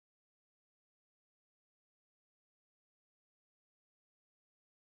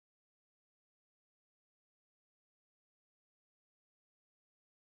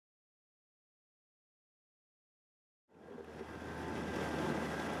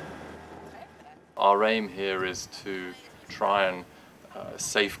our aim here is to try and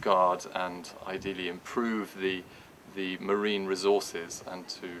safeguard and ideally improve the marine resources and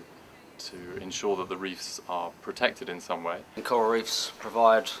to ensure that the reefs are protected in some way. Coral reefs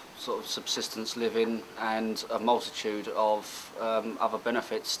provide sort of subsistence living and a multitude of other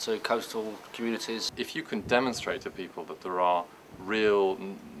benefits to coastal communities. If you can demonstrate to people that there are real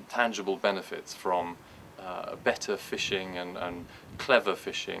tangible benefits from better fishing and clever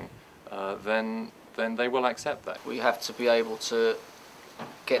fishing, then they will accept that. We have to be able to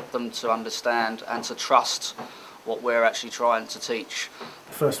get them to understand and to trust what we're actually trying to teach.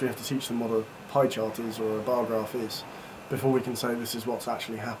 First we have to teach them what a pie chart is or a bar graph is before we can say this is what's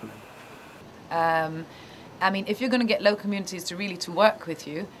actually happening. I mean, if you're going to get local communities to work with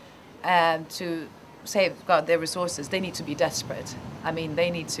you and to safeguard their resources, they need to be desperate. I mean,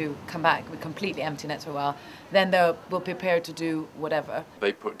 they need to come back with completely empty nets for a while. Then they'll be prepared to do whatever.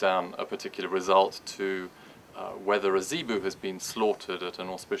 They put down a particular result to whether a zebu has been slaughtered at an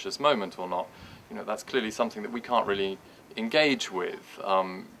auspicious moment or not. You know, that's clearly something that we can't really engage with.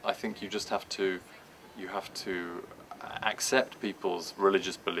 I think you just have to accept people's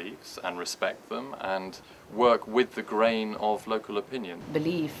religious beliefs and respect them and work with the grain of local opinion.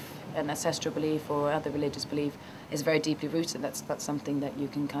 Belief, an ancestral belief or other religious belief, is very deeply rooted. That's something that you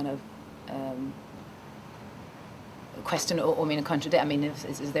can kind of question or contradict. I mean,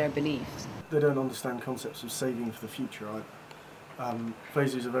 is there a belief? They don't understand concepts of saving for the future either.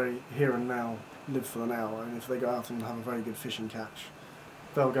 Vesus are very here and now, live for the now, and if they go out and have a very good fishing catch,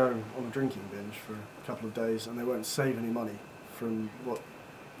 they'll go on a drinking binge for a couple of days and they won't save any money from what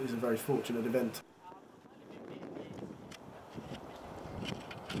is a very fortunate event.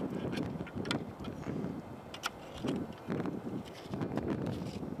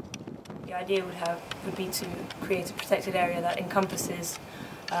 The idea would be to create a protected area that encompasses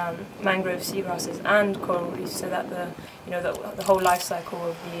mangrove, seagrasses and coral reefs, so that the whole life cycle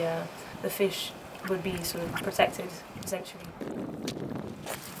of the fish would be sort of protected, essentially.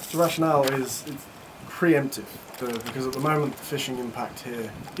 The rationale is preemptive, because at the moment the fishing impact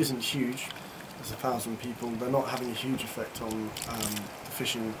here isn't huge. There's 1,000 people. They're not having a huge effect on the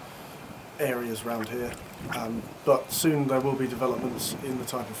fishing areas around here, but soon there will be developments in the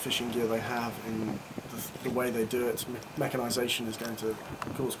type of fishing gear they have, in the way they do it. Mechanisation is going to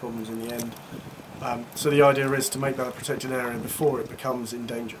cause problems in the end. So the idea is to make that a protected area before it becomes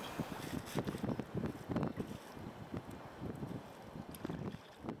endangered.